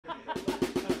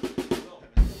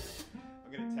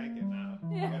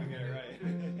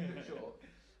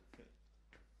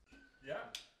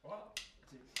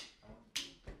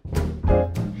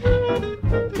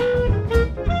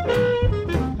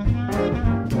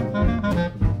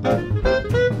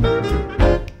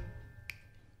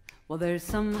Well, there's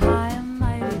some high and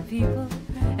mighty people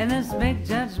in this big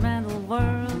judgmental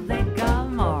world. They got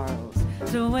morals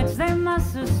to which they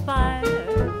must aspire.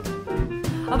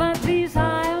 But these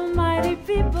high and mighty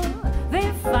people,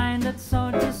 they find it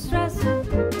so distressing.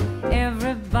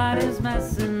 Everybody's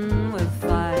messing with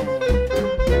fire.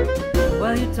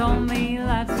 Well, you told me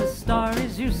lots of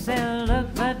stories. You said,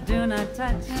 look but do not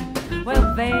touch.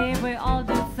 Well, babe, we all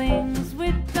do things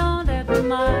we don't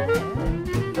admire.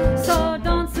 So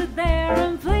don't sit there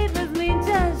and plead with me.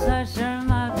 Just hush your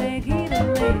mouth, take heed of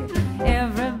me.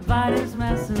 Everybody's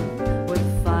messing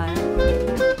with fire.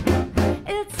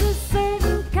 It's a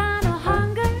certain kind of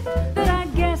hunger that I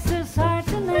guess is hard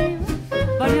to name.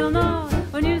 But you'll know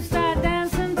when you start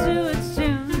dancing to its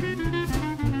tune.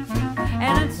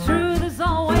 And it's true, there's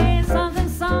always something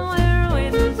somewhere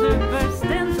waiting to burst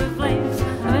into flames.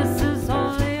 This is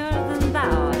holier than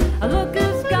thou. Look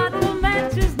who's got the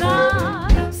matches now.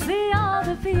 See all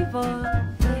the people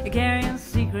carrying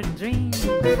secret dreams.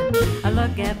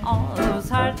 Look at all those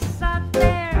hearts